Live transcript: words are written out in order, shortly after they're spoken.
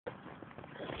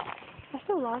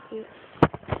still like it.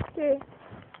 Yeah.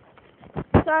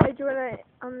 So, do you want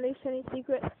to unleash any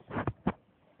secrets?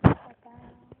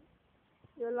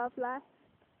 Your love life?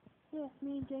 Yeah,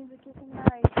 me and James are getting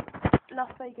married.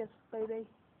 Las Vegas, baby.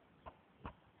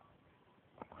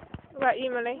 What about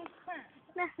you, Molly?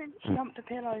 Nothing. She humped a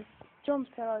pillow. John's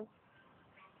pillow.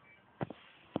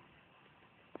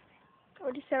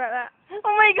 What do you say about that?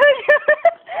 Oh my god!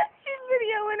 She's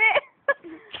videoing it!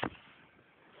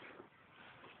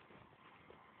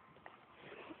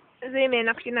 Zoom in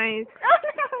off your nose. Oh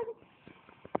no!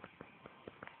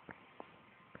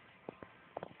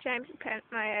 James is putting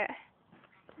my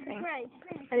thing. Great.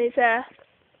 And he's a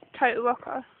total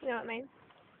rocker, you know what I mean?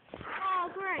 Oh,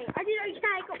 great. I didn't know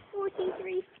I got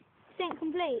 43%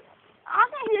 complete. I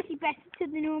think it's actually better to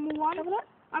the normal one. Have a look.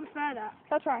 I prefer that.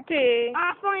 That's right. Do you?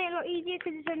 I find it a lot easier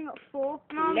because it's only got 4.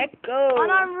 And Let's go.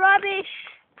 I'm rubbish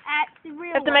at the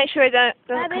real You have to one. make sure it doesn't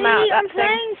come out I'm that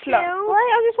playing thing. Slot. still. Wait,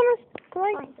 I just want to...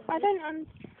 I don't... Is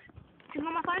it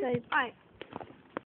on my phone? Right.